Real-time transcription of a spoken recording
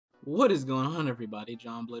What is going on, everybody?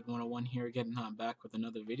 John Blade 101 here, getting on back with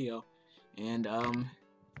another video. And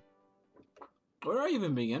where do I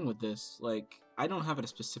even begin with this? Like, I don't have a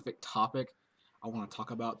specific topic I want to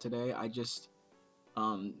talk about today. I just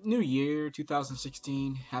New Year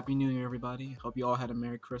 2016, Happy New Year, everybody. Hope you all had a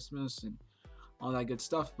Merry Christmas and all that good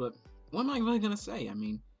stuff. But what am I really gonna say? I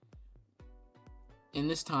mean, in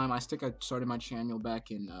this time, I think I started my channel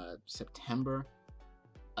back in September,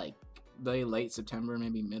 like very late September,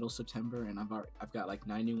 maybe middle September, and I've got like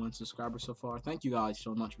 91 subscribers so far. Thank you guys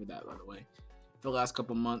so much for that, by the way. For the last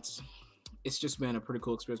couple months, it's just been a pretty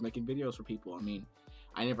cool experience making videos for people. I mean,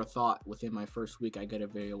 I never thought within my first week I'd get a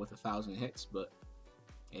video with 1,000 hits, but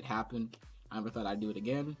it happened. I never thought I'd do it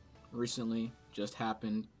again. Recently, just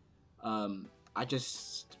happened. I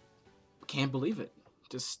just can't believe it.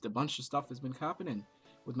 Just a bunch of stuff has been happening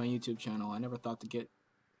with my YouTube channel. I never thought to get,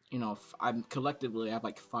 I'm collectively I have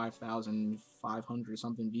like 5,500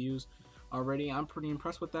 something views already. I'm pretty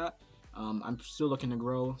impressed with that. I'm still looking to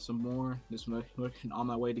grow some more. Just looking on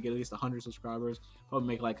my way to get at least 100 subscribers. I'll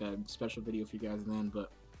make like a special video for you guys then.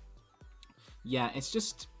 But yeah, it's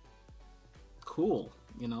just cool.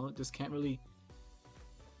 Just can't really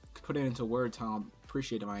put it into words how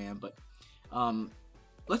appreciative I am. But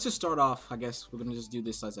let's just start off. I guess we're gonna just do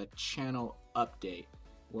this as a channel update,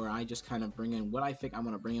 where I just kind of bring in what I think I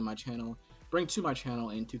want to bring to my channel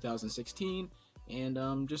in 2016,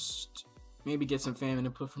 and just maybe get some fan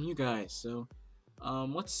input from you guys. So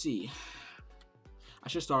let's see. I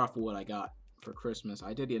should start off with what I got for Christmas.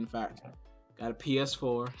 I did, in fact, got a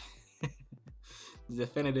PS4, the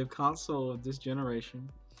definitive console of this generation.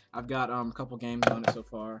 I've got a couple games on it so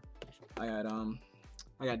far. I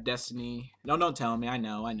got Destiny. No, don't tell me. I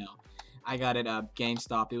know. I got it at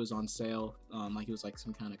GameStop. It was on sale. Like it was like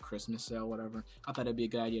some kind of Christmas sale, whatever. I thought it'd be a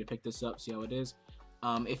good idea to pick this up, see how it is.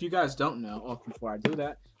 If you guys don't know, before I do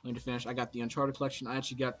that, let me finish. I got the Uncharted collection. I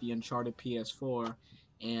actually got the Uncharted PS4,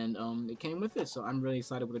 and it came with it. So I'm really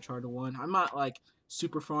excited with Uncharted 1. I'm not like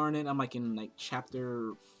super far in it. I'm like in like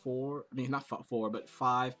chapter 4. I mean, not 4, but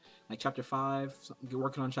 5. Like chapter 5.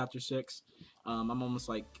 Working on chapter 6. I'm almost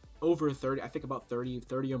like over 30. I think about 30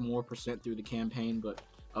 or more % through the campaign, but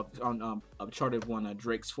of Uncharted 1,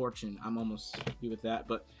 Drake's Fortune. I'm almost happy with that,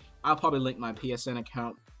 but I'll probably link my PSN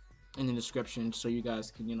account in the description so you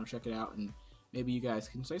guys can check it out, and maybe you guys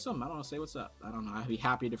can say something. I don't know, say what's up. I don't know. I'd be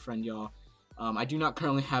happy to friend y'all. I do not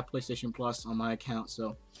currently have PlayStation Plus on my account,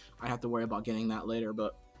 so I have to worry about getting that later.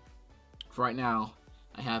 But for right now,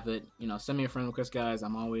 I have it. Send me a friend request, guys.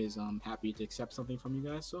 I'm always happy to accept something from you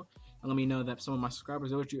guys. So and let me know that some of my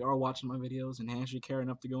subscribers actually are watching my videos and actually care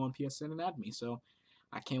enough to go on PSN and add me. So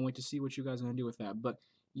I can't wait to see what you guys are gonna do with that. But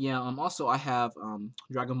yeah, also I have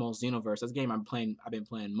Dragon Ball Xenoverse. That's a game I've been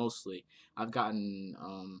playing mostly. I've gotten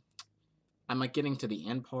I'm like getting to the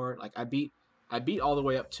end part. Like I beat all the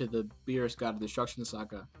way up to the Beerus God of Destruction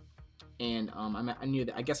saga, and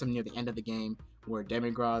I guess I'm near the end of the game where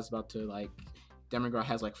Demigod is about to Demigod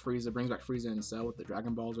has like Frieza, brings back Frieza and Cell with the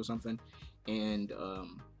Dragon Balls or something, and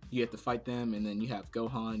you have to fight them, and then you have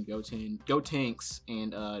Gohan, Gotenks,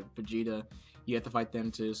 and Vegeta. You have to fight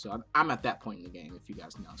them too. So I'm at that point in the game, if you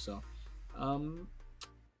guys know. So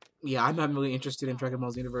yeah, I'm not really interested in Dragon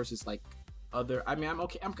Ball Xenoverse. Like I mean, I'm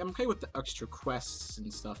okay with the extra quests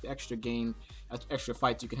and stuff, the extra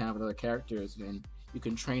fights you can have with other characters, and you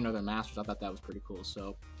can train other masters. I thought that was pretty cool.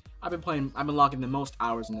 So I've been logging the most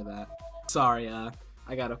hours into that. Sorry, I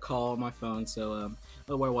got a call on my phone. So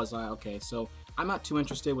where was I? Okay, so I'm not too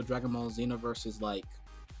interested with Dragon Ball Xenoverse's like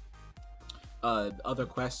other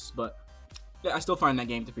quests, but yeah, I still find that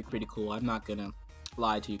game to be pretty cool. I'm not gonna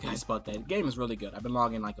lie to you guys about that. The game is really good. I've been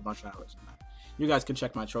logging like a bunch of hours in that. You guys can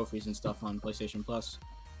check my trophies and stuff on PlayStation Plus.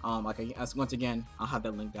 Once again, I'll have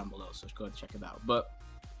that link down below, so go ahead and check it out. But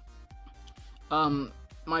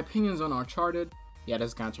my opinions on Uncharted. Yeah, this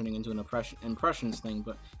is kind of turning into an impressions thing,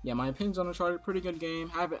 but yeah, my opinions on Uncharted, pretty good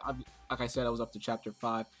game. Like I said, I was up to chapter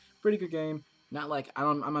 5. Pretty good game. Not like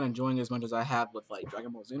I'm not enjoying it as much as I have with like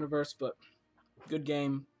Dragon Ball Xenoverse, but good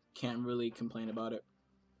game. Can't really complain about it.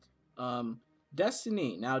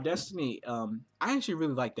 Destiny. Now, Destiny, I actually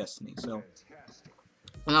really like Destiny, so,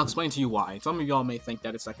 and I'll explain to you why. Some of y'all may think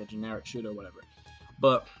that it's like a generic shooter or whatever,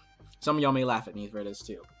 but some of y'all may laugh at me for this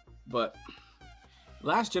too. But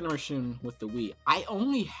last generation with the Wii, I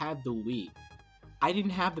only had the Wii. I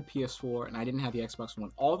didn't have the PS4, and I didn't have the Xbox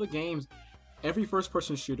One. All the games, every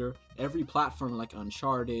first-person shooter, every platform like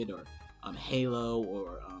Uncharted or Halo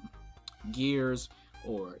or Gears,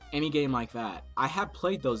 or any game like that, I have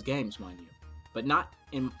played those games, mind you, but not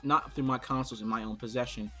through my consoles in my own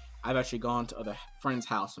possession. I've actually gone to other friends'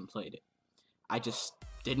 house and played it. I just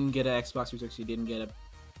didn't get an Xbox 360, didn't get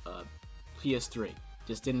PS3.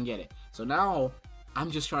 Just didn't get it. So now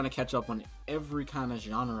I'm just trying to catch up on every kind of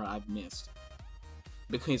genre I've missed.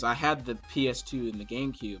 Because I had the PS2 and the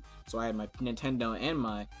GameCube, so I had my Nintendo and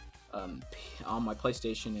my on my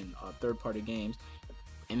PlayStation and third-party games.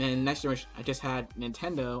 And then next generation, I just had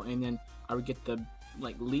Nintendo, and then I would get the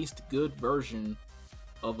like least good version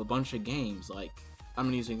of a bunch of games. Like, I'm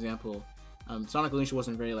gonna use an example. Sonic Unleashed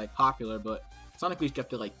wasn't very like popular, but Sonic Unleashed got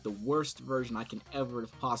the worst version I can ever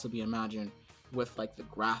possibly imagine. With like the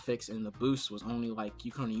graphics, and the boost was only like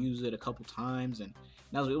you couldn't use it a couple times, and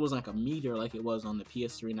now it wasn't like a meter like it was on the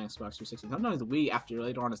PS3 and Xbox 360. Sometimes the Wii, after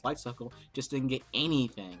later on its life cycle, just didn't get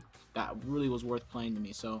anything that really was worth playing to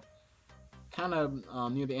me. So kind of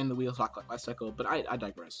near the end of the Wii life cycle, but I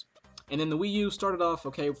digress. And then the Wii U started off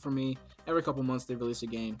okay for me. Every couple months they release a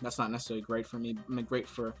game. That's not necessarily great for me. I mean, great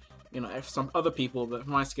for some other people, but for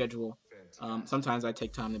my schedule. Sometimes I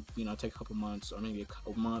take time to, take a couple months or maybe a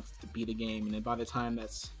couple months to beat a game, and then by the time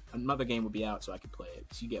that's another game will be out, so I can play it.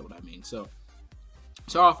 So you get what I mean. So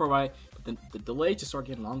start off alright, but then the delay just started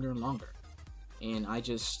getting longer and longer, and I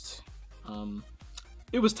just,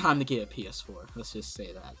 it was time to get a PS4. Let's just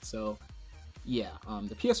say that. So yeah,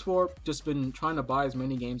 the PS4, just been trying to buy as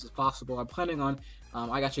many games as possible. I'm planning on,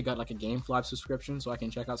 I actually got like a GameFly subscription, so I can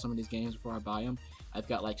check out some of these games before I buy them. I've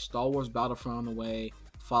got like Star Wars Battlefront on the way,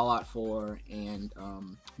 Fallout 4, and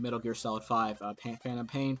Metal Gear Solid 5, Phantom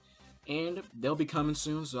Pain, and they'll be coming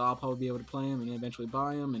soon, so I'll probably be able to play them and eventually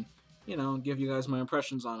buy them, and give you guys my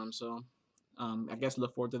impressions on them. So I guess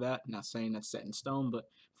look forward to that. Not saying that's set in stone, but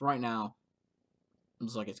for right now, it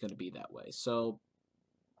looks like it's going to be that way. So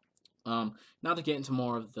now to get into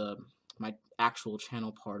more of my actual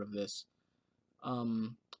channel part of this,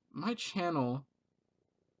 my channel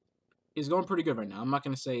is going pretty good right now. I'm not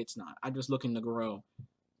going to say it's not. I'm just looking to grow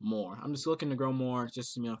more. I'm just looking to grow more,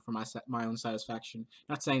 just for my own satisfaction.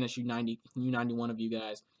 Not saying that you 91 of you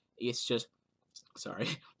guys, it's just, sorry,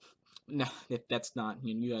 no, that's not,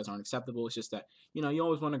 you guys aren't acceptable. It's just that you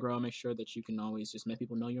always want to grow, make sure that you can always just make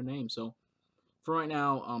people know your name. So for right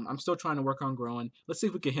now, I'm still trying to work on growing. Let's see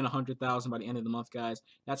if we can hit 100,000 by the end of the month, guys.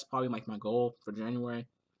 That's probably like my goal for January.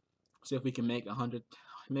 See if we can make 100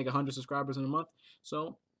 subscribers in a month.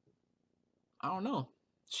 So I don't know.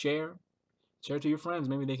 Share to your friends.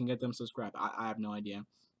 Maybe they can get them subscribed. I have no idea.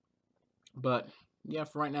 But yeah,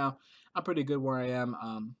 for right now, I'm pretty good where I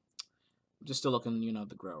am. Just still looking,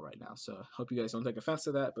 to grow right now. So hope you guys don't take offense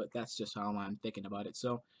to that, but that's just how I'm thinking about it.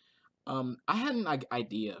 So I had an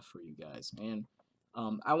idea for you guys, and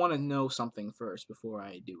I want to know something first before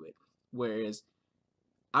I do it. Whereas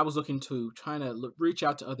I was looking to reach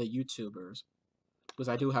out to other YouTubers, because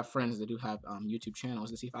I do have friends that do have YouTube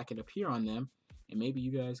channels, to see if I could appear on them, and maybe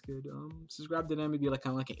you guys could subscribe to them. Maybe like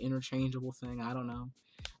kind of like an interchangeable thing. I don't know.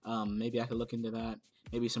 Maybe I could look into that.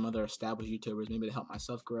 Maybe some other established YouTubers, maybe to help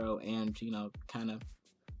myself grow, and kind of,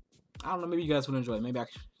 I don't know. Maybe you guys would enjoy it.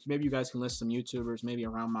 Maybe you guys can list some YouTubers, maybe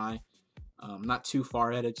around my, not too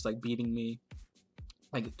far ahead, just like beating me,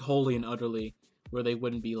 like wholly and utterly, where they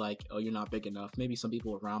wouldn't be like, oh, you're not big enough. Maybe some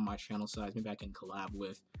people around my channel size, maybe I can collab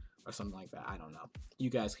with, or something like that. I don't know. You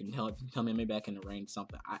guys can tell me. Maybe I can arrange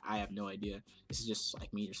something. I have no idea. This is just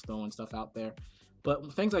like me just throwing stuff out there.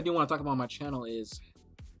 But things I do want to talk about on my channel is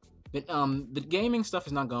that the gaming stuff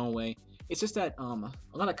is not going away. It's just that a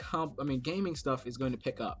lot of gaming stuff is going to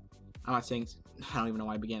pick up. I'm not saying, I don't even know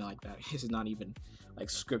why I began like that. This is not even like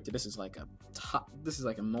scripted. This is like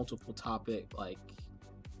a multiple topic like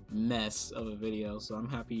mess of a video. So I'm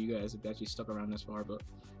happy you guys have actually stuck around this far. But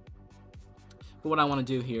what I want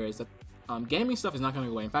to do here is that gaming stuff is not going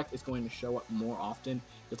away. In fact, it's going to show up more often,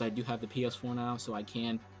 because I do have the PS4 now, so I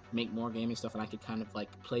can make more gaming stuff, and I could kind of like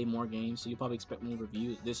play more games. So you'll probably expect more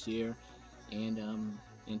reviews this year, and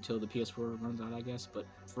until the PS4 runs out, I guess. But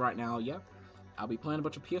for right now, yeah, I'll be playing a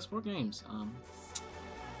bunch of PS4 games,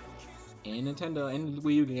 and Nintendo and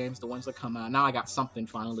Wii U games, the ones that come out. Now I got something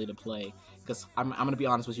finally to play, because I'm gonna be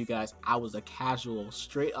honest with you guys, I was a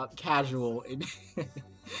straight up casual in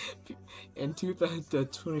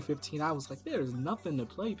 2015. I was like, there's nothing to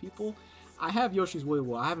play, people. I have Yoshi's Woolly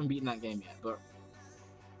World. I haven't beaten that game yet, but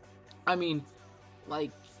I mean,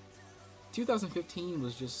 like, 2015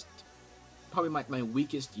 was just probably my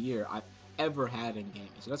weakest year I've ever had in gaming.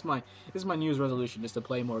 So this is my New Year's resolution, just to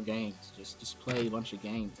play more games. Just play a bunch of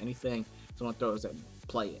games. Anything someone throws at me,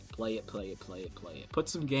 play it. Put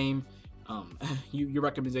some game, your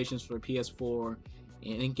recommendations for PS4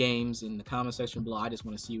 and games in the comment section below. I just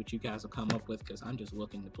want to see what you guys will come up with, because I'm just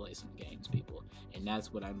looking to play some games, people. And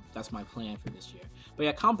that's my plan for this year. But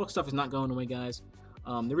yeah, comic book stuff is not going away, guys.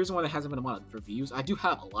 The reason why there hasn't been a lot of reviews, I do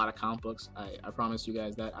have a lot of comic books. I promise you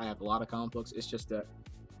guys that I have a lot of comic books. It's just that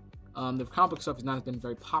The comic book stuff has not been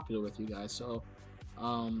very popular with you guys, so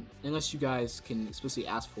unless you guys can explicitly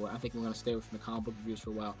ask for it, I think we're going to stay within the comic book reviews for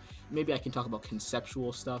a while. Maybe I can talk about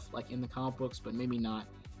conceptual stuff like in the comic books, but maybe not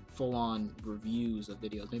full-on reviews of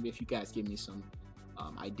videos. Maybe if you guys give me some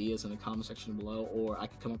ideas in the comment section below, or I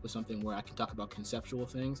could come up with something where I can talk about conceptual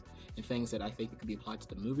things and things that I think that could be applied to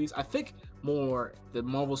the movies. I think more the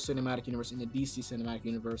Marvel Cinematic Universe and the DC Cinematic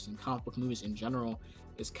Universe and comic book movies in general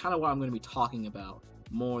is kind of what I'm going to be talking about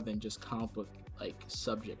more than just comic book like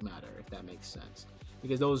subject matter, if that makes sense,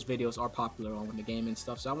 because those videos are popular on the game and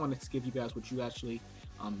stuff. So I wanted to give you guys what you actually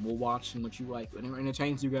will watch and what you like and it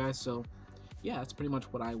entertains you guys. So yeah, that's pretty much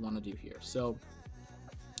what I want to do here. So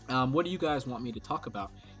what do you guys want me to talk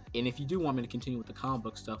about? And if you do want me to continue with the comic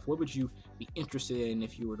book stuff, what would you be interested in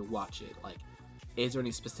if you were to watch it? Like, is there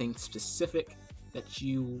any specific that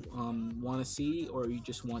you want to see, or you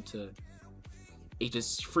just want to? It's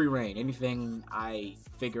just free reign. Anything I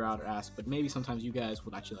figure out or ask, but maybe sometimes you guys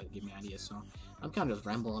would actually like give me ideas. So I'm kind of just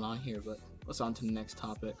rambling on here, but let's on to the next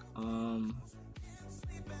topic.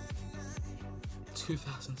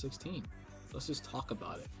 2016. Let's just talk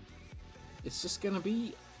about it. It's just gonna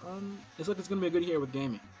be it's like it's gonna be a good year with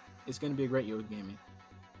gaming. It's gonna be a great year with gaming.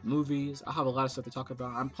 Movies, I have a lot of stuff to talk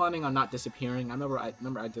about. I'm planning on not disappearing. I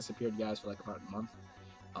remember I disappeared, guys, for like about a month.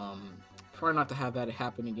 Try not to have that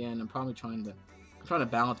happen again. I'm trying to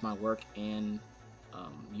balance my work and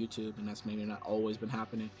YouTube, and that's maybe not always been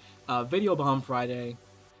happening. Video Bomb Friday.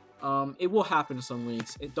 It will happen some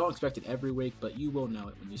weeks. Don't expect it every week, but you will know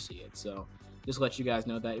it when you see it. So just let you guys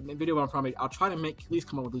know that Video Bomb Friday, I'll try to at least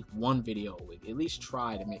come up with at least one video a week. At least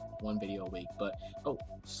try to make one video a week. But oh,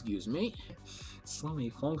 excuse me, so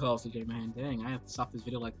many phone calls today, man. Dang, I have to stop this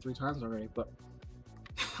video like 3 times already. But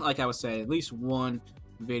like I was saying, at least one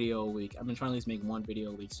video a week. I've been trying to at least make one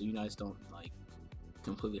video a week, so you guys don't like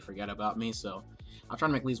completely forget about me. So I'll try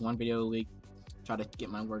to make at least one video a week. Try to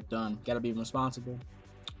get my work done. Gotta be responsible.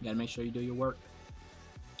 You gotta make sure you do your work.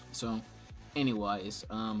 So anyways,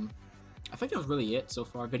 I think that was really it so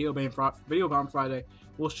far. Video Bomb Friday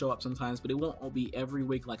will show up sometimes, but it won't be every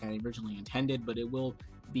week like I originally intended, but it will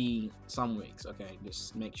be some weeks. Okay,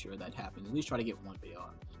 just make sure that happens. At least try to get one video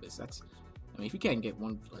out, because that's, I mean, if you can't get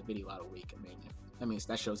one video out a week, I mean, that means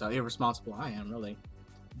that shows how irresponsible I am, really.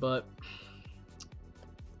 But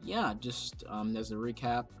yeah, just as a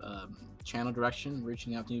recap, channel direction,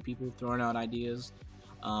 reaching out to new people, throwing out ideas,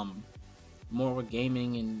 more with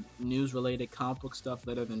gaming and news related comic book stuff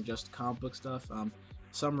rather than just comic book stuff.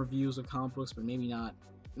 Some reviews of comic books, but maybe not,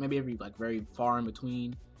 maybe every like very far in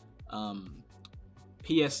between.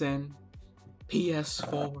 PSN,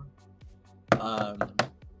 PS4.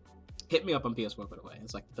 Hit me up on PS4, by the way.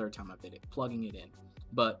 It's like the 3rd time I did it, plugging it in.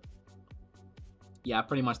 But yeah,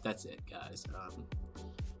 pretty much that's it, guys.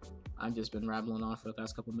 I've just been rambling on for the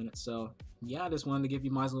past couple minutes, so yeah, I just wanted to give you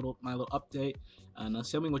my little update, and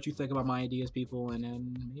tell me what you think about my ideas, people, and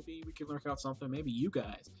then maybe we can work out something. Maybe you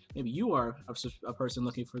guys, maybe you are a person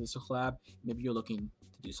looking for this collab. Maybe you're looking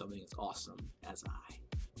to do something as awesome as I.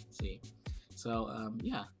 See, so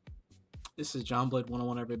yeah, this is John Blade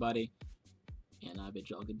 101, everybody, and I bid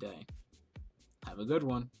y'all a good day. Have a good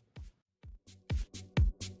one.